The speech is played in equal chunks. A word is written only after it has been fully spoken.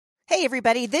Hey,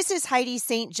 everybody. This is Heidi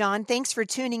St. John. Thanks for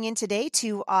tuning in today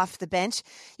to Off the Bench.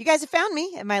 You guys have found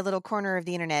me at my little corner of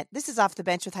the internet. This is Off the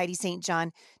Bench with Heidi St.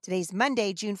 John. Today's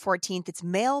Monday, June 14th. It's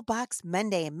Mailbox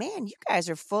Monday. And man, you guys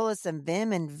are full of some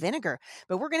vim and vinegar,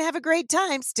 but we're going to have a great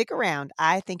time. Stick around.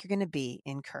 I think you're going to be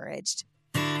encouraged.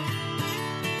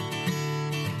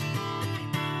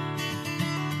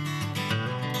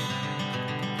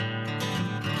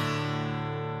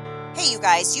 Hey, you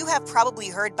guys, you have probably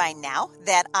heard by now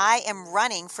that I am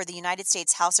running for the United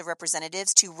States House of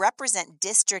Representatives to represent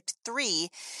District 3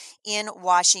 in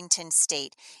Washington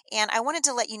State. And I wanted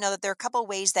to let you know that there are a couple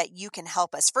ways that you can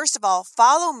help us. First of all,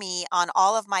 follow me on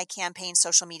all of my campaign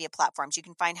social media platforms. You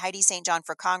can find Heidi St. John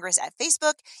for Congress at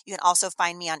Facebook. You can also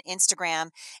find me on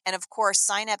Instagram. And of course,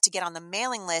 sign up to get on the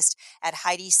mailing list at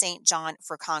Heidi St. John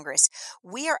for Congress.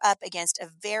 We are up against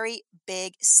a very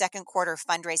big second quarter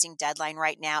fundraising deadline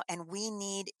right now, and we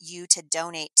need you to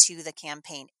donate to the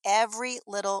campaign. Every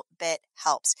little bit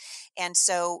helps. And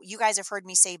so you guys have heard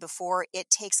me say before, it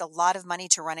takes a lot of money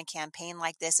to run a campaign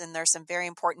like this, and there's some very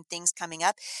important things coming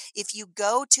up. If you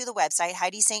go to the website,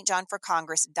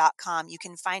 HeidiSt.JohnForCongress.com, you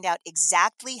can find out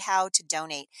exactly how to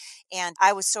donate. And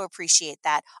I would so appreciate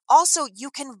that. Also, you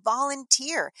can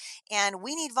volunteer, and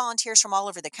we need volunteers from all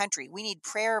over the country. We need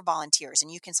prayer volunteers, and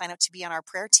you can sign up to be on our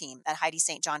prayer team at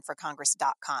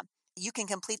HeidiSt.JohnForCongress.com. You can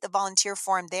complete the volunteer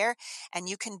form there, and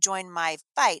you can join my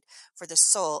fight for the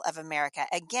soul of America.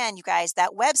 Again, you guys,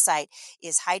 that website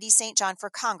is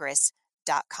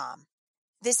HeidiSt.JohnForCongress.com.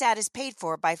 This ad is paid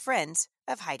for by friends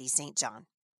of Heidi St. John.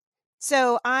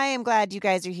 So I am glad you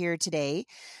guys are here today.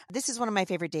 This is one of my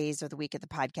favorite days of the week of the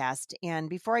podcast. And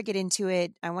before I get into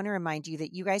it, I want to remind you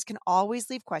that you guys can always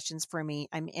leave questions for me.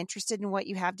 I'm interested in what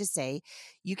you have to say.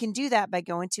 You can do that by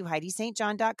going to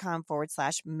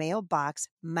HeidiSt.John.com/mailbox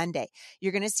Monday.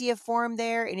 You're going to see a form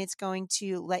there, and it's going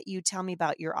to let you tell me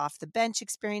about your off the bench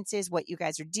experiences, what you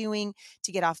guys are doing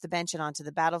to get off the bench and onto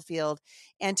the battlefield,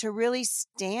 and to really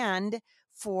stand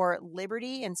for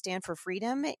liberty and stand for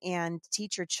freedom and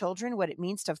teach your children what it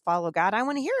means to follow God. I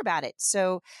want to hear about it.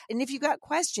 So, and if you've got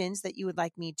questions that you would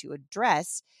like me to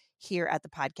address here at the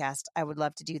podcast, I would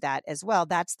love to do that as well.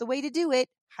 That's the way to do it.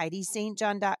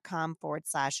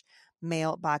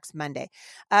 HeidiSt.John.com/mailbox Monday.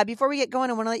 Before we get going,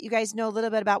 I want to let you guys know a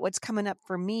little bit about what's coming up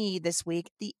for me this week.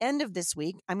 The end of this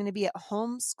week, I'm going to be at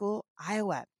Homeschool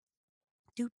Iowa.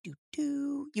 You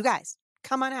guys,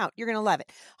 come on out. You're going to love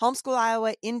it. Homeschool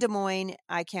Iowa in Des Moines.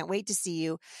 I can't wait to see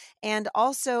you. And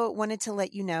also wanted to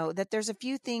let you know that there's a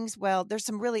few things. Well, there's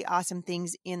some really awesome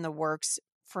things in the works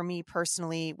for me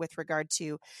personally with regard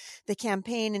to the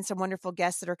campaign and some wonderful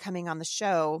guests that are coming on the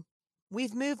show.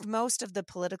 We've moved most of the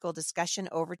political discussion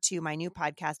over to my new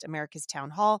podcast, America's Town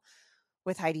Hall,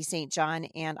 with Heidi St. John,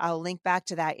 and I'll link back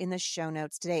to that in the show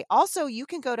notes today. Also, you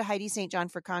can go to Heidi St. John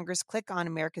for Congress, click on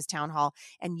America's Town Hall,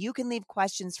 and you can leave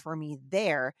questions for me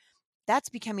there. That's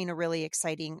becoming a really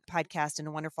exciting podcast and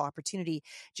a wonderful opportunity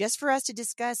just for us to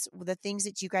discuss the things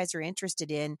that you guys are interested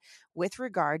in with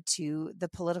regard to the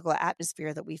political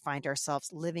atmosphere that we find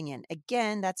ourselves living in.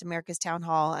 Again, that's America's Town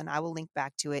Hall, and I will link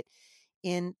back to it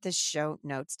in the show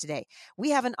notes today. We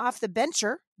have an off the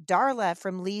bencher. Darla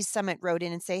from Lee's Summit wrote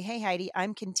in and say, "Hey Heidi,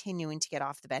 I'm continuing to get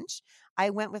off the bench. I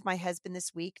went with my husband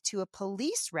this week to a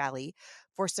police rally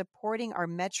for supporting our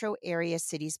metro area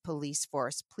city's police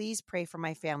force. Please pray for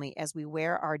my family as we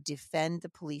wear our Defend the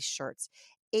Police shirts.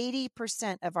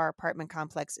 80% of our apartment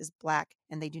complex is Black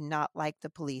and they do not like the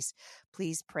police.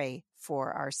 Please pray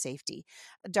for our safety."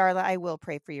 Darla, I will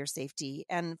pray for your safety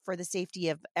and for the safety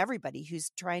of everybody who's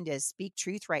trying to speak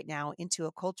truth right now into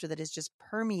a culture that is just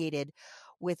permeated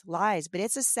with lies. But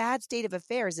it's a sad state of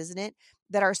affairs, isn't it?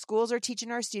 That our schools are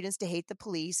teaching our students to hate the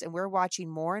police, and we're watching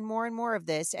more and more and more of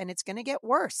this, and it's going to get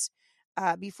worse.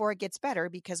 Before it gets better,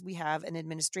 because we have an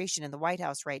administration in the White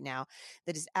House right now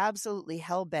that is absolutely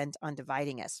hell-bent on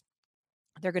dividing us.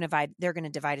 They're going to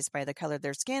divide us by the color of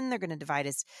their skin. They're going to divide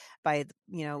us by,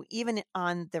 even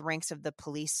on the ranks of the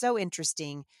police. So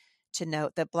interesting to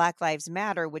note that Black Lives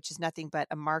Matter, which is nothing but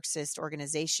a Marxist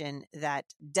organization that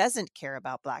doesn't care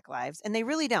about Black lives, and they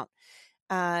really don't.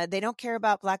 They don't care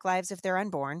about Black lives if they're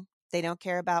unborn. They don't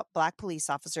care about Black police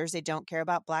officers. They don't care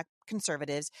about Black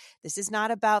conservatives. This is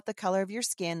not about the color of your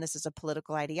skin. This is a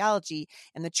political ideology,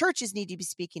 and the churches need to be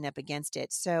speaking up against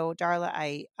it. So,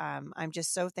 Darla, I'm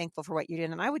just so thankful for what you're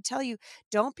doing. And I would tell you,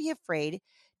 don't be afraid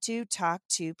to talk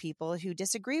to people who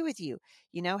disagree with you.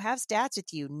 Have stats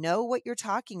with you. Know what you're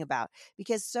talking about,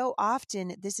 because so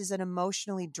often this is an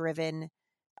emotionally driven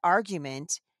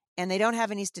argument. And they don't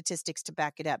have any statistics to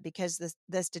back it up, because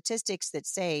the statistics that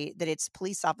say that it's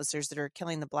police officers that are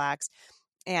killing the Blacks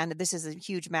and this is a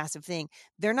huge, massive thing.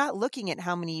 They're not looking at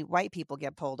how many white people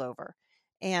get pulled over.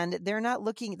 And they're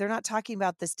not talking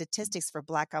about the statistics for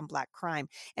black on black crime.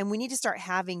 And we need to start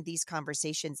having these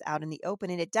conversations out in the open.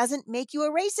 And it doesn't make you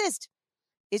a racist.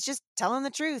 It's just telling the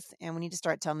truth, and we need to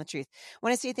start telling the truth. I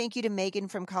want to say thank you to Megan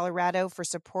from Colorado for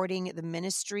supporting the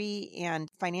ministry and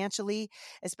financially,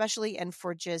 especially, and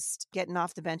for just getting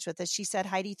off the bench with us. She said,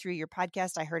 Heidi, through your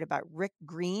podcast, I heard about Rick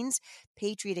Green's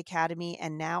Patriot Academy,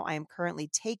 and now I am currently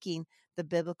taking the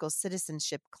biblical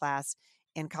citizenship class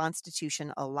and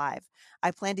Constitution Alive.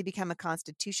 I plan to become a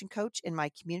Constitution coach in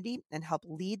my community and help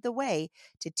lead the way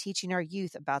to teaching our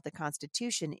youth about the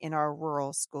Constitution in our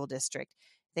rural school district.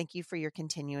 Thank you for your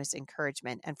continuous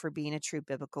encouragement and for being a true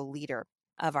biblical leader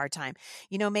of our time.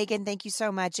 Megan, thank you so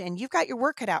much. And you've got your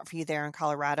work cut out for you there in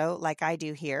Colorado, like I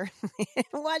do here in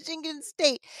Washington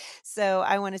State. So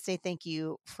I want to say thank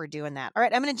you for doing that. All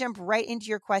right, I'm going to jump right into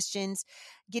your questions,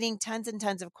 getting tons and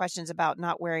tons of questions about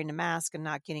not wearing a mask and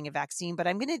not getting a vaccine. But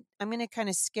I'm going to kind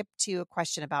of skip to a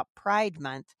question about Pride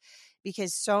Month,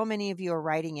 because so many of you are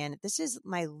writing in. This is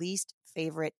my least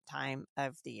favorite time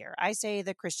of the year. I say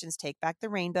the Christians take back the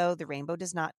rainbow. The rainbow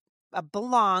does not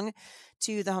belong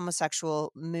to the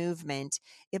homosexual movement.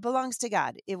 It belongs to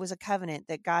God. It was a covenant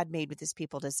that God made with his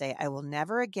people to say, I will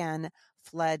never again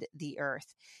flood the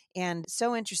earth. And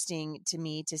so interesting to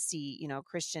me to see,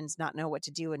 Christians not know what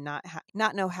to do and not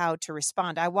know how to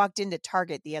respond. I walked into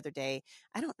Target the other day.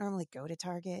 I don't normally go to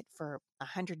Target for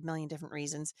 100 million different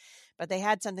reasons, but they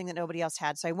had something that nobody else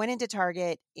had. So I went into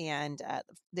Target, and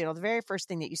the very first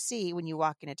thing that you see when you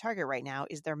walk into Target right now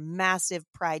is their massive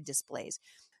pride displays.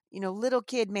 Little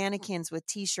kid mannequins with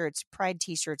t-shirts, pride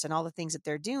t-shirts, and all the things that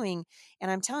they're doing. And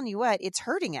I'm telling you what, it's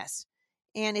hurting us.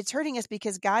 And it's hurting us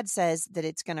because God says that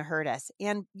it's going to hurt us.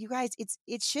 And you guys,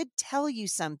 it should tell you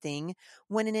something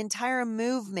when an entire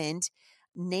movement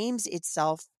names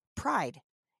itself pride.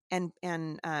 And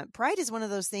pride is one of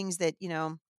those things that,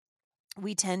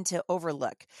 we tend to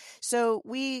overlook. So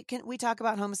we talk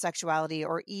about homosexuality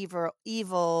or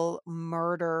evil,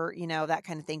 murder, that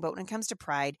kind of thing. But when it comes to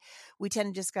pride, we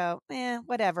tend to just go,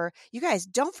 whatever. You guys,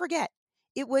 don't forget,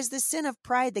 it was the sin of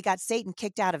pride that got Satan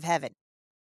kicked out of heaven.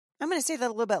 I'm going to say that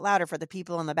a little bit louder for the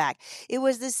people in the back. It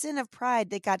was the sin of pride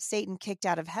that got Satan kicked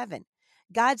out of heaven.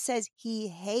 God says he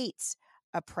hates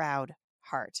a proud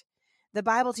heart. The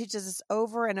Bible teaches us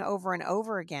over and over and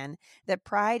over again that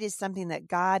pride is something that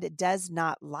God does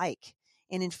not like.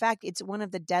 And in fact, it's one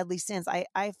of the deadly sins.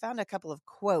 I found a couple of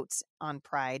quotes on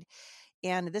pride,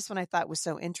 and this one I thought was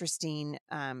so interesting.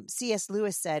 C.S.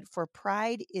 Lewis said, "For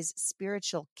pride is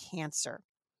spiritual cancer.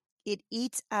 It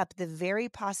eats up the very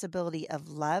possibility of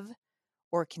love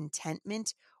or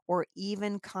contentment or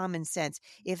even common sense."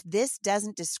 If this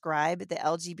doesn't describe the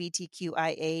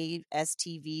LGBTQIA,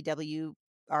 STVWRV,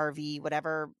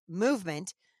 whatever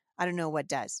movement, I don't know what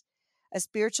does. A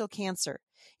spiritual cancer.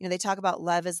 They talk about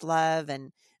love is love,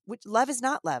 and which love is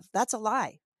not love. That's a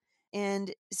lie.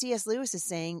 And C.S. Lewis is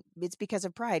saying it's because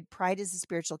of pride. Pride is a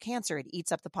spiritual cancer. It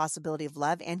eats up the possibility of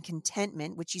love and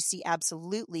contentment, which you see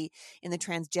absolutely in the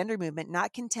transgender movement,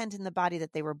 not content in the body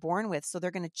that they were born with. So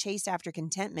they're going to chase after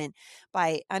contentment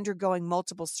by undergoing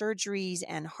multiple surgeries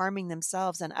and harming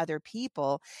themselves and other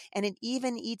people. And it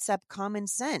even eats up common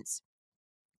sense.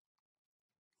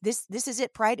 This is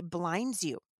it. Pride blinds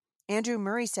you. Andrew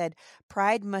Murray said,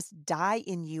 "Pride must die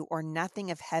in you, or nothing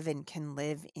of heaven can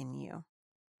live in you."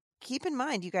 Keep in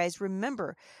mind, you guys,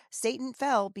 remember, Satan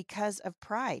fell because of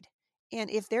pride. And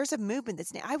if there's a movement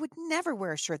I would never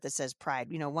wear a shirt that says pride,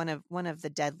 one of the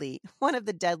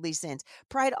deadly sins.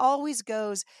 Pride always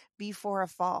goes before a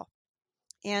fall.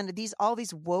 And all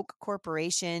these woke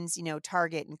corporations,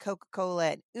 Target and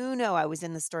Coca-Cola and Uno. I was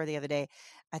in the store the other day,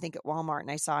 I think at Walmart, and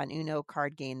I saw an Uno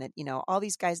card game that, all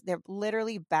these guys, they're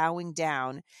literally bowing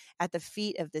down at the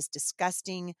feet of this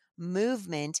disgusting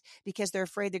movement because they're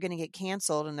afraid they're going to get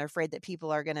canceled, and they're afraid that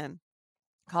people are going to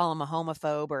call them a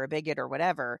homophobe or a bigot or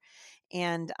whatever.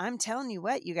 And I'm telling you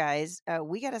what, you guys,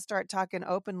 we got to start talking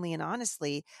openly and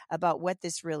honestly about what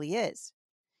this really is.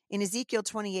 In Ezekiel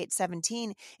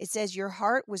 28:17, it says, "Your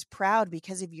heart was proud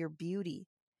because of your beauty.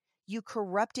 You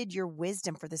corrupted your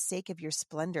wisdom for the sake of your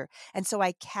splendor. And so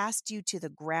I cast you to the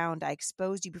ground. I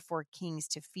exposed you before kings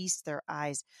to feast their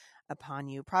eyes upon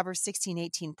you." Proverbs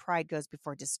 16:18, "Pride goes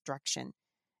before destruction,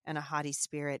 and a haughty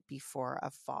spirit before a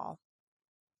fall."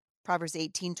 Proverbs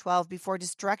 18:12, "Before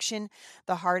destruction,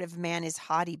 the heart of man is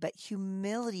haughty, but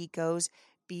humility goes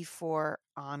before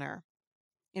honor."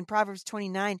 In Proverbs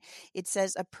 29, it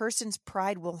says, "A person's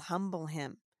pride will humble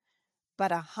him,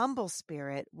 but a humble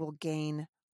spirit will gain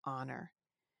honor."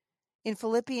 In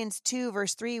Philippians 2,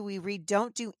 verse 3, we read,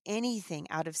 "Don't do anything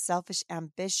out of selfish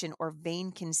ambition or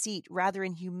vain conceit. Rather,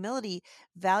 in humility,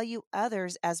 value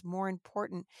others as more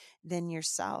important than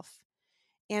yourself."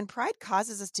 And pride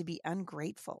causes us to be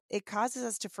ungrateful. It causes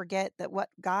us to forget that what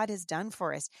God has done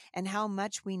for us and how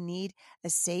much we need a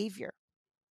Savior.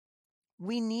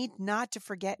 We need not to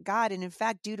forget God. And in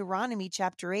fact, Deuteronomy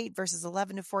chapter 8, verses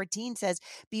 11 to 14 says,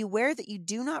 "Beware that you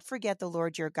do not forget the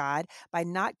Lord your God by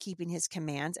not keeping his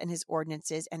commands and his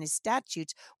ordinances and his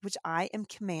statutes, which I am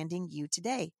commanding you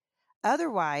today.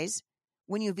 Otherwise,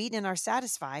 when you've eaten and are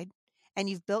satisfied, and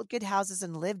you've built good houses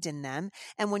and lived in them,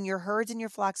 and when your herds and your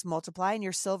flocks multiply, and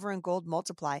your silver and gold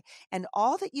multiply, and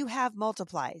all that you have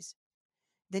multiplies,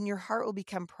 then your heart will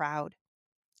become proud,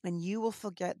 and you will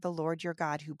forget the Lord your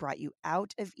God who brought you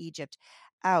out of Egypt,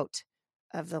 out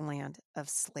of the land of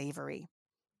slavery."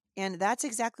 And that's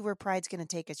exactly where pride's going to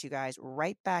take us, you guys,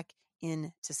 right back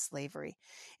into slavery.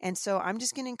 And so I'm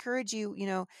just going to encourage you,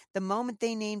 the moment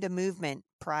they named a movement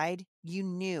Pride, you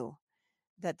knew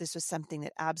that this was something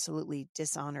that absolutely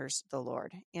dishonors the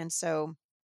Lord. And so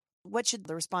what should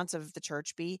the response of the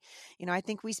church be? I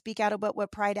think we speak out about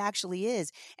what pride actually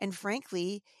is. And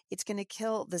frankly, it's going to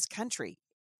kill this country.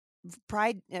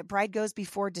 Pride goes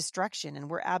before destruction, and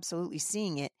we're absolutely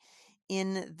seeing it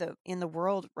in the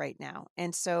world right now.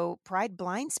 And so pride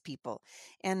blinds people.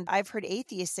 And I've heard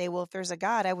atheists say, well, if there's a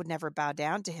God, I would never bow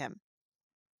down to him.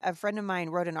 A friend of mine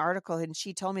wrote an article, and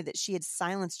she told me that she had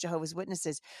silenced Jehovah's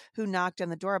Witnesses who knocked on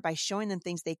the door by showing them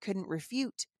things they couldn't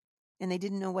refute, and they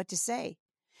didn't know what to say.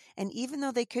 And even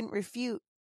though they couldn't refute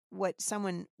what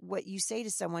you say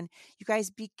to someone, you guys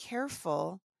be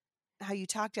careful how you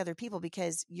talk to other people,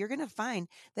 because you're going to find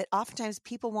that oftentimes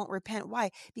people won't repent. Why?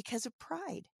 Because of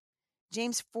pride.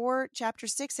 James 4, chapter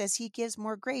 6 says he gives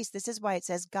more grace. This is why it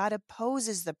says God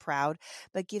opposes the proud,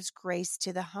 but gives grace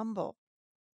to the humble.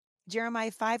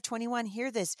 Jeremiah 5:21,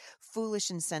 "Hear this, foolish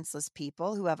and senseless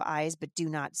people who have eyes but do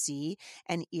not see,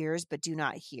 and ears but do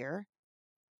not hear."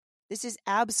 This is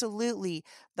absolutely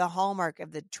the hallmark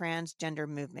of the transgender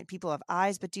movement. People have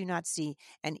eyes but do not see,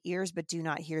 and ears but do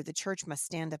not hear. The church must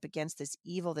stand up against this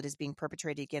evil that is being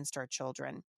perpetrated against our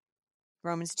children.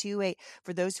 Romans 2:8,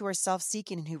 "For those who are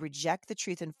self-seeking and who reject the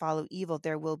truth and follow evil,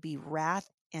 there will be wrath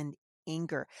and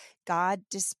anger. God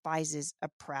despises a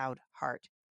proud heart."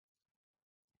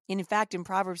 And in fact, in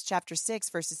Proverbs chapter 6,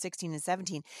 verses 16 and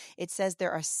 17, it says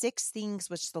there are 6 things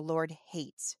which the Lord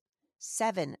hates,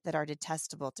 7 that are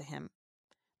detestable to him.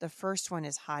 The first one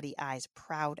is haughty eyes,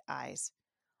 proud eyes,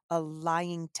 a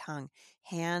lying tongue,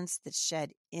 hands that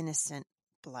shed innocent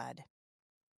blood.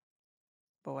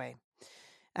 Boy,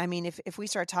 I mean, if we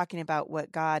start talking about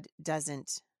what God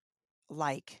doesn't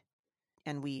like,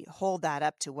 and we hold that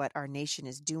up to what our nation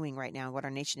is doing right now, what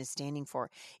our nation is standing for,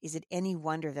 is it any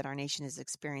wonder that our nation is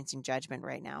experiencing judgment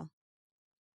right now?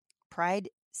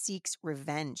 Pride seeks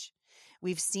revenge.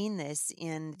 We've seen this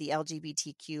in the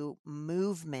LGBTQ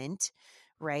movement,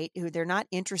 right? Who they're not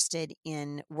interested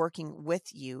in working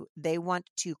with you. They want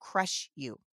to crush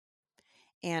you.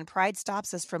 And pride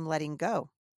stops us from letting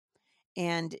go.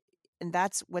 And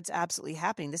that's what's absolutely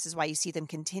happening. This is why you see them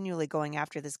continually going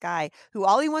after this guy who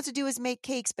all he wants to do is make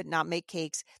cakes, but not make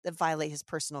cakes that violate his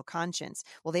personal conscience.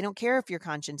 Well, they don't care if your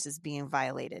conscience is being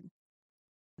violated.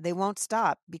 They won't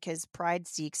stop because pride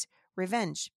seeks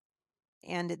revenge.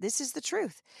 And this is the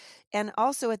truth. And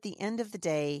also at the end of the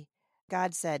day,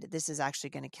 God said, this is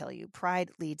actually going to kill you. Pride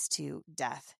leads to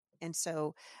death. And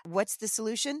so what's the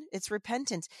solution? It's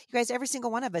repentance. You guys, every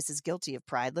single one of us is guilty of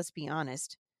pride. Let's be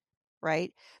honest,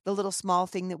 right? The little small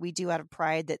thing that we do out of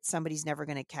pride that somebody's never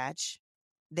going to catch.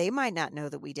 They might not know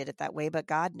that we did it that way, but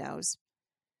God knows.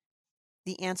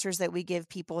 The answers that we give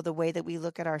people, the way that we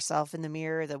look at ourselves in the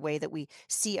mirror, the way that we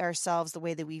see ourselves, the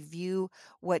way that we view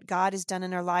what God has done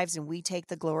in our lives, and we take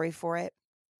the glory for it.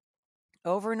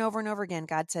 Over and over and over again,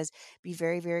 God says, be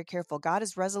very, very careful. God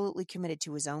is resolutely committed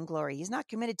to his own glory. He's not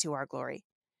committed to our glory.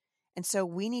 And so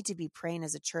we need to be praying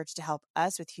as a church to help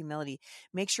us with humility.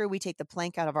 Make sure we take the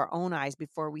plank out of our own eyes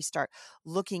before we start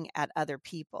looking at other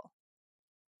people.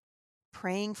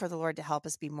 Praying for the Lord to help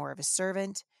us be more of a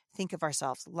servant, think of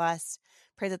ourselves less.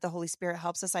 Pray that the Holy Spirit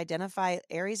helps us identify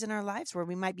areas in our lives where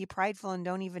we might be prideful and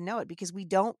don't even know it, because we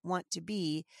don't want to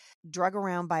be drug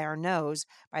around by our nose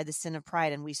by the sin of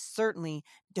pride. And we certainly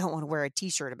don't want to wear a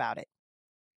t-shirt about it.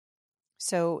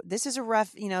 So this is a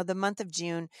rough, the month of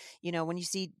June, when you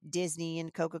see Disney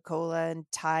and Coca-Cola and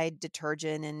Tide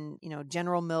detergent and,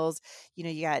 General Mills,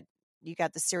 you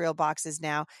got the cereal boxes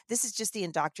now. This is just the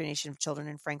indoctrination of children.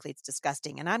 And frankly, it's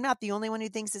disgusting. And I'm not the only one who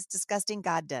thinks it's disgusting.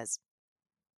 God does.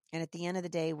 And at the end of the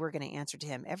day, we're going to answer to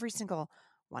him, every single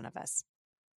one of us.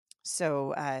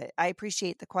 So I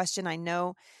appreciate the question. I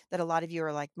know that a lot of you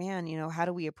are like, man, how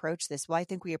do we approach this? Well, I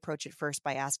think we approach it first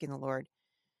by asking the Lord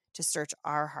to search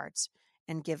our hearts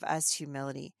and give us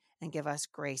humility and give us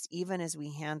grace, even as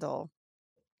we handle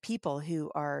people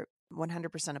who are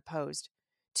 100% opposed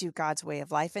to God's way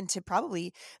of life and to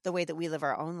probably the way that we live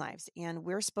our own lives. And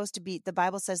we're supposed to be, the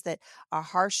Bible says that a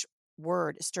harsh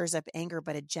word stirs up anger,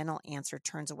 but a gentle answer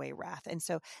turns away wrath. And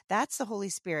so that's the Holy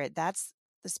Spirit. That's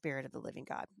the Spirit of the living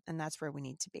God. And that's where we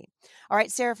need to be. All right.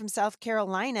 Sarah from South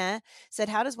Carolina said,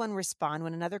 how does one respond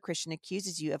when another Christian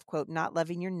accuses you of, quote, not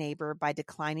loving your neighbor by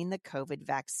declining the COVID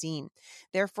vaccine,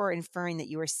 therefore inferring that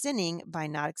you are sinning by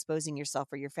not exposing yourself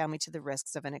or your family to the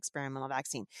risks of an experimental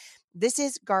vaccine? This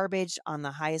is garbage on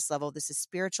the highest level. This is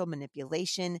spiritual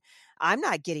manipulation. I'm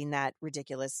not getting that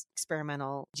ridiculous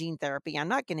experimental gene therapy. I'm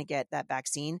not going to get that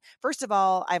vaccine. First of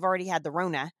all, I've already had the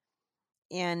Rona.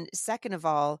 And second of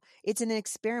all, it's in an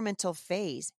experimental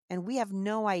phase, and we have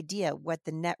no idea what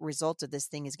the net result of this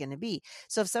thing is going to be.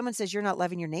 So if someone says you're not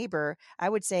loving your neighbor, I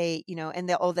would say,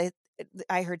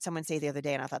 I heard someone say the other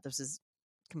day, and I thought this was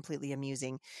completely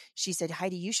amusing. She said,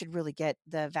 Heidi, you should really get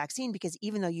the vaccine because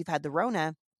even though you've had the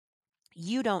Rona,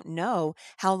 you don't know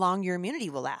how long your immunity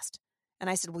will last. And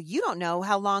I said, well, you don't know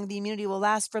how long the immunity will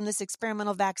last from this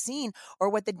experimental vaccine or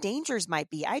what the dangers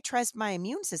might be. I trust my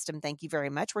immune system. Thank you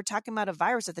very much. We're talking about a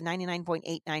virus with a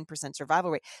 99.89% survival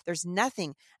rate. There's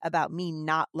nothing about me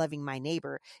not loving my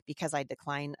neighbor because I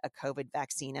decline a COVID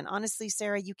vaccine. And honestly,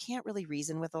 Sarah, you can't really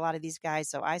reason with a lot of these guys.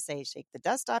 So I say, shake the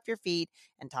dust off your feet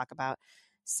and talk about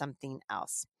something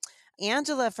else.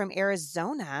 Angela from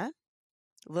Arizona,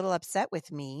 a little upset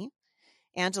with me.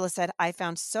 Angela said, I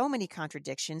found so many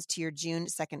contradictions to your June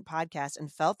 2nd podcast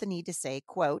and felt the need to say,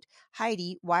 quote,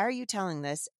 Heidi, why are you telling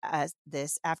this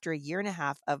after a year and a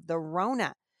half of the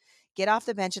Rona? Get off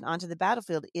the bench and onto the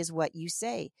battlefield is what you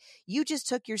say. You just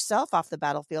took yourself off the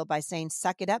battlefield by saying,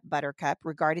 suck it up, Buttercup,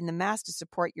 regarding the mask to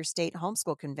support your state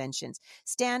homeschool conventions.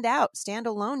 Stand out, stand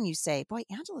alone, you say. Boy,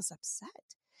 Angela's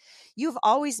upset. You've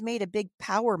always made a big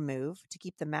power move to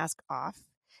keep the mask off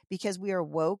because we are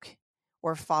woke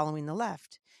or following the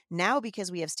left. Now,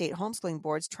 because we have state homeschooling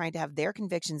boards trying to have their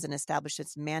convictions and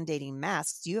establishments mandating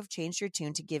masks, you have changed your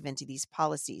tune to give into these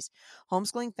policies.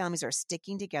 Homeschooling families are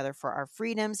sticking together for our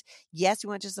freedoms. Yes, we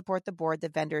want to support the board, the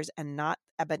vendors,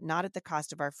 but not at the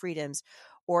cost of our freedoms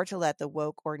or to let the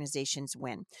woke organizations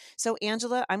win. So,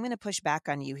 Angela, I'm going to push back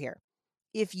on you here.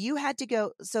 If you had to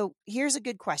go, so here's a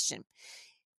good question.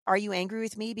 Are you angry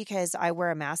with me because I wear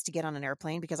a mask to get on an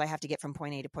airplane because I have to get from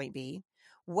point A to point B?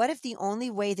 What if the only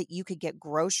way that you could get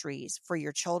groceries for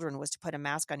your children was to put a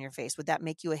mask on your face? Would that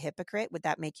make you a hypocrite? Would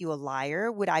that make you a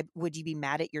liar? Would you be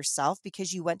mad at yourself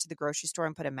because you went to the grocery store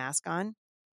and put a mask on?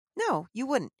 No, you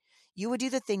wouldn't. You would do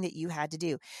the thing that you had to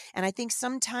do. And I think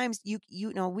sometimes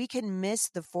we can miss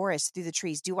the forest through the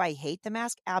trees. Do I hate the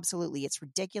mask? Absolutely. It's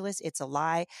ridiculous. It's a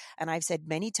lie. And I've said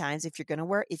many times, if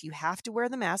you have to wear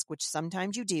the mask, which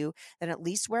sometimes you do, then at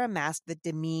least wear a mask that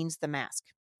demeans the mask.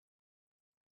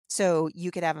 So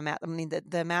you could have a mask. I mean,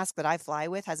 the mask that I fly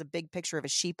with has a big picture of a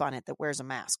sheep on it that wears a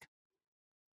mask.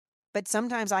 But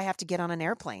sometimes I have to get on an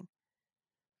airplane.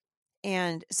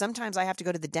 And sometimes I have to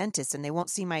go to the dentist and they won't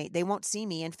see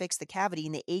me and fix the cavity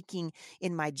and the aching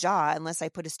in my jaw unless I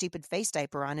put a stupid face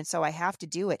diaper on. And so I have to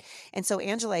do it. And so,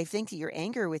 Angela, I think that your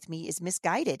anger with me is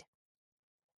misguided.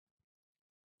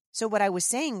 So what I was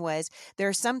saying was there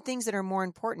are some things that are more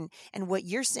important. And what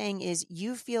you're saying is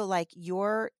you feel like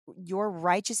your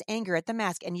righteous anger at the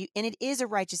mask, and it is a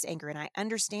righteous anger, and I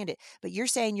understand it, but you're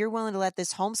saying you're willing to let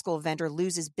this homeschool vendor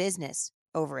lose his business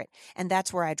over it. And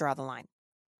that's where I draw the line.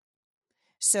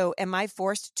 So am I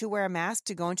forced to wear a mask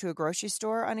to go into a grocery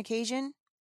store on occasion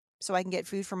so I can get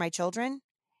food for my children?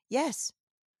 Yes.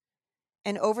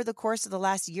 And over the course of the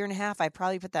last year and a half, I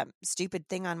probably put that stupid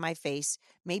thing on my face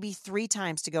maybe 3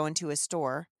 times to go into a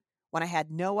store when I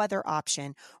had no other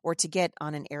option or to get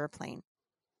on an airplane.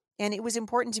 And it was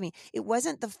important to me. It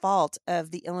wasn't the fault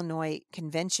of the Illinois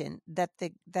convention that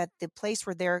the place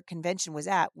where their convention was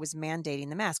at was mandating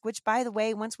the mask, which, by the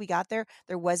way, once we got there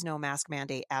was no mask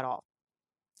mandate at all.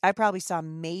 I probably saw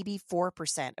maybe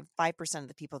 4% of 5% of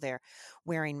the people there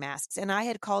wearing masks. And I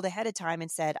had called ahead of time and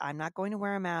said, I'm not going to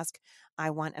wear a mask. I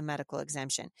want a medical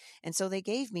exemption. And so they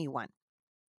gave me one.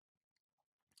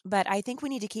 But I think we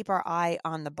need to keep our eye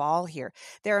on the ball here.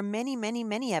 There are many, many,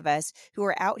 many of us who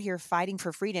are out here fighting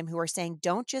for freedom who are saying,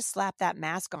 don't just slap that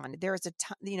mask on. There is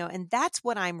and that's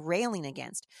what I'm railing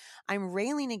against. I'm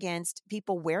railing against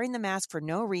people wearing the mask for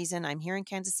no reason. I'm here in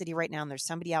Kansas City right now, and there's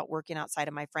somebody out working outside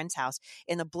of my friend's house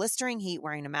in the blistering heat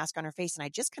wearing a mask on her face. And I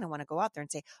just kind of want to go out there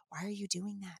and say, why are you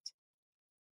doing that?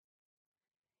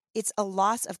 It's a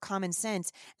loss of common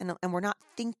sense, and we're not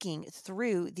thinking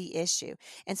through the issue.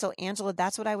 And so, Angela,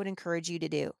 that's what I would encourage you to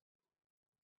do.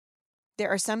 There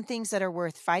are some things that are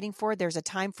worth fighting for. There's a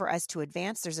time for us to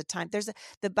advance.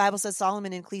 The Bible says,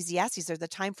 Solomon in Ecclesiastes, there's a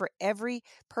time for every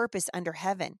purpose under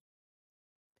heaven.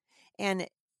 And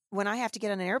when I have to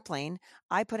get on an airplane,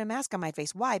 I put a mask on my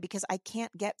face. Why? Because I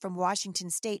can't get from Washington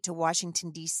State to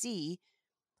Washington, D.C.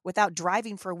 without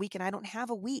driving for a week, and I don't have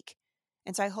a week.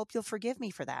 And so I hope you'll forgive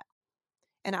me for that.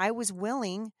 And I was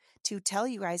willing to tell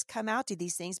you guys, come out to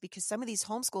these things, because some of these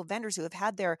homeschool vendors who have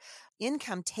had their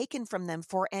income taken from them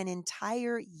for an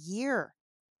entire year,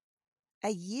 a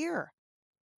year.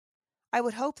 I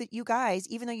would hope that you guys,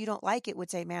 even though you don't like it, would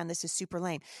say, man, this is super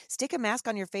lame. Stick a mask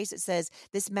on your face that says,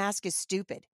 this mask is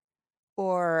stupid,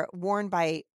 or worn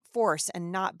by force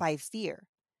and not by fear.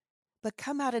 But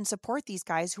come out and support these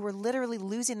guys who are literally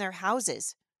losing their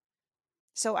houses.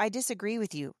 So I disagree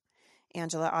with you,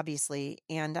 Angela, obviously,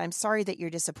 and I'm sorry that you're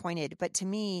disappointed. But to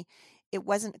me, it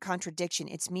wasn't a contradiction.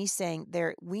 It's me saying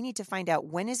we need to find out,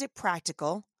 when is it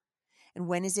practical and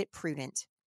when is it prudent?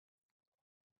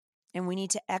 And we need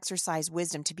to exercise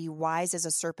wisdom to be wise as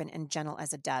a serpent and gentle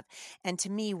as a dove. And to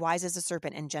me, wise as a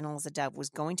serpent and gentle as a dove was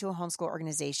going to a homeschool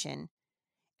organization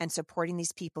and supporting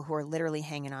these people who are literally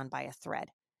hanging on by a thread.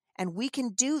 And we can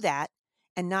do that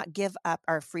and not give up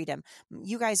our freedom.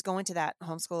 You guys going to that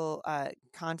homeschool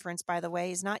conference, by the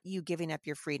way, is not you giving up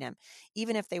your freedom,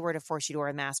 even if they were to force you to wear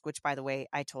a mask, which, by the way,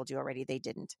 I told you already, they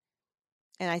didn't.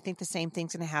 And I think the same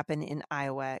thing's going to happen in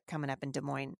Iowa coming up in Des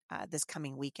Moines this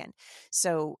coming weekend.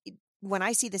 So when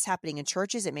I see this happening in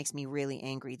churches, it makes me really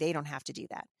angry. They don't have to do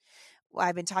that.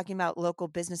 I've been talking about local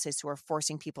businesses who are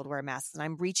forcing people to wear masks, and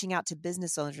I'm reaching out to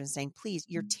business owners and saying, please,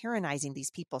 you're tyrannizing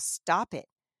these people. Stop it.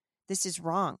 This is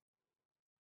wrong.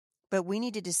 But we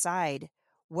need to decide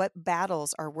what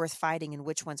battles are worth fighting and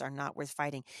which ones are not worth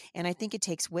fighting. And I think it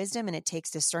takes wisdom and it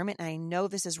takes discernment. And I know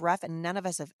this is rough and none of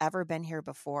us have ever been here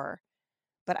before,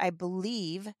 but I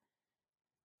believe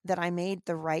that I made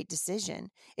the right decision.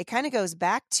 It kind of goes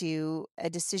back to a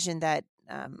decision that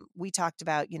we talked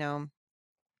about,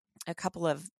 a couple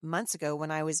of months ago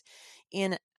when I was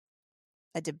in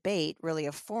a debate, really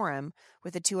a forum,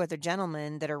 with the two other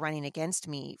gentlemen that are running against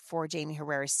me for Jaime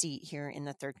Herrera's seat here in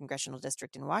the 3rd Congressional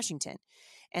District in Washington.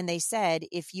 And they said,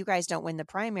 if you guys don't win the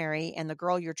primary and the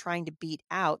girl you're trying to beat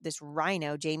out, this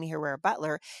rhino, Jaime Herrera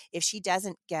Butler, if she gets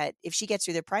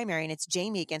through the primary and it's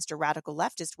Jaime against a radical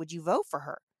leftist, would you vote for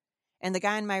her? And the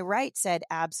guy on my right said,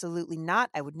 absolutely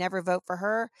not. I would never vote for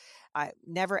her.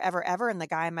 Never, ever, ever. And the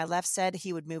guy on my left said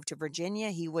he would move to Virginia.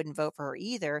 He wouldn't vote for her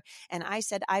either. And I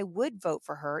said I would vote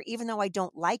for her, even though I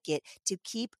don't like it, to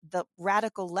keep the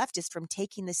radical leftist from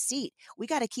taking the seat. We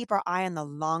got to keep our eye on the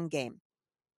long game.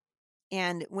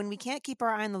 And when we can't keep our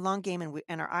eye on the long game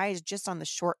and our eye is just on the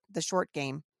short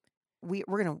game,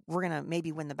 we're gonna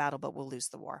maybe win the battle, but we'll lose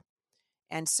the war.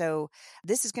 And so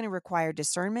this is going to require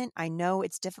discernment. I know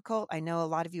it's difficult. I know a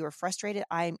lot of you are frustrated.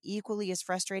 I am equally as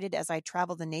frustrated as I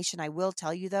travel the nation. I will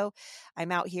tell you, though,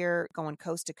 I'm out here going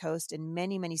coast to coast in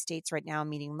many, many states right now,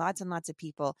 meeting lots and lots of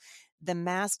people. The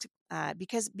mask,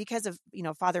 because of,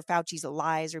 Father Fauci's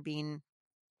lies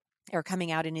are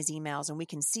coming out in his emails, and we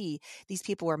can see these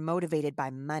people are motivated by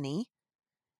money.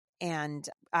 And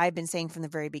I've been saying from the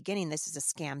very beginning, this is a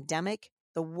scamdemic,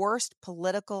 the worst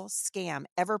political scam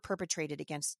ever perpetrated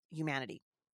against humanity.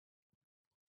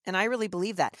 And I really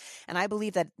believe that. And I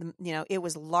believe that, it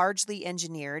was largely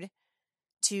engineered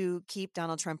to keep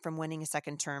Donald Trump from winning a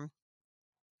second term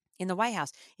in the White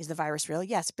House. Is the virus real?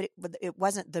 Yes, but it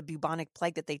wasn't the bubonic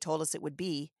plague that they told us it would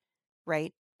be,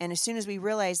 right? And as soon as we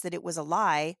realized that it was a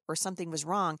lie or something was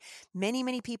wrong, many,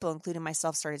 many people, including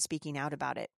myself, started speaking out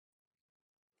about it.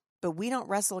 But we don't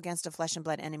wrestle against a flesh and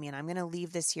blood enemy, and I'm going to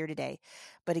leave this here today,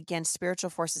 but against spiritual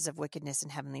forces of wickedness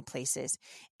in heavenly places.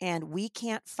 And we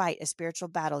can't fight a spiritual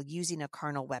battle using a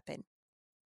carnal weapon.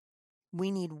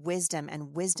 We need wisdom,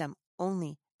 and wisdom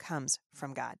only comes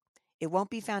from God. It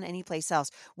won't be found anyplace else.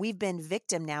 We've been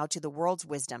victim now to the world's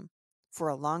wisdom for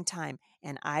a long time,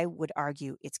 and I would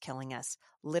argue it's killing us,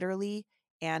 literally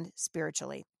and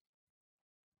spiritually.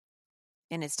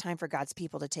 And it's time for God's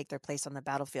people to take their place on the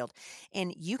battlefield.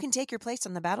 And you can take your place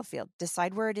on the battlefield.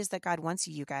 Decide where it is that God wants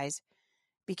you guys,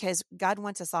 because God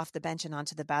wants us off the bench and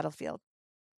onto the battlefield.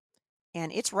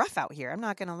 And it's rough out here. I'm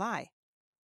not going to lie.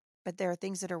 But there are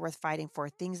things that are worth fighting for,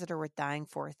 things that are worth dying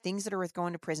for, things that are worth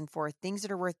going to prison for, things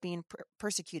that are worth being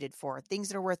persecuted for, things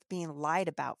that are worth being lied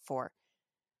about for.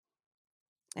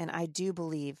 And I do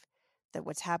believe that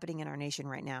what's happening in our nation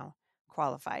right now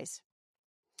qualifies.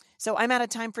 So I'm out of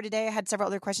time for today. I had several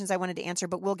other questions I wanted to answer,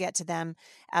 but we'll get to them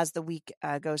as the week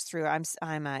goes through. I'm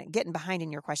getting behind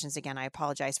in your questions again. I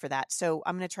apologize for that. So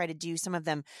I'm going to try to do some of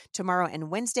them tomorrow and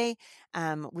Wednesday.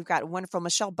 We've got wonderful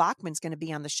Michelle Bachman's going to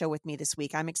be on the show with me this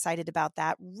week. I'm excited about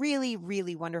that. Really,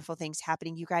 really wonderful things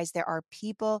happening. You guys, there are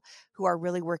people who are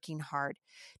really working hard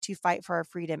to fight for our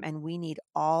freedom, and we need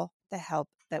all the help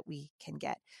that we can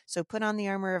get. So put on the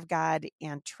armor of God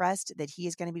and trust that He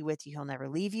is going to be with you. He'll never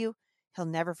leave you. He'll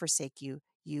never forsake you.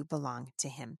 You belong to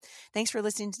Him. Thanks for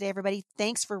listening today, everybody.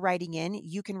 Thanks for writing in.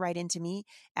 You can write into me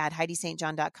at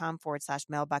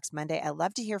HeidiSt.John.com/mailbox Monday. I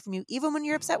love to hear from you, even when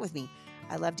you're upset with me.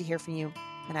 I love to hear from you,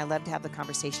 and I love to have the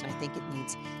conversation. I think it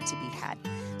needs to be had.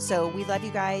 So we love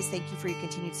you guys. Thank you for your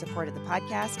continued support of the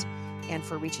podcast and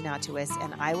for reaching out to us.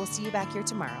 And I will see you back here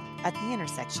tomorrow at the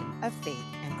intersection of faith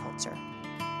and culture.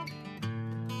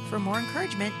 For more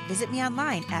encouragement, visit me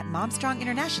online at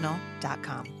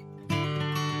momstronginternational.com.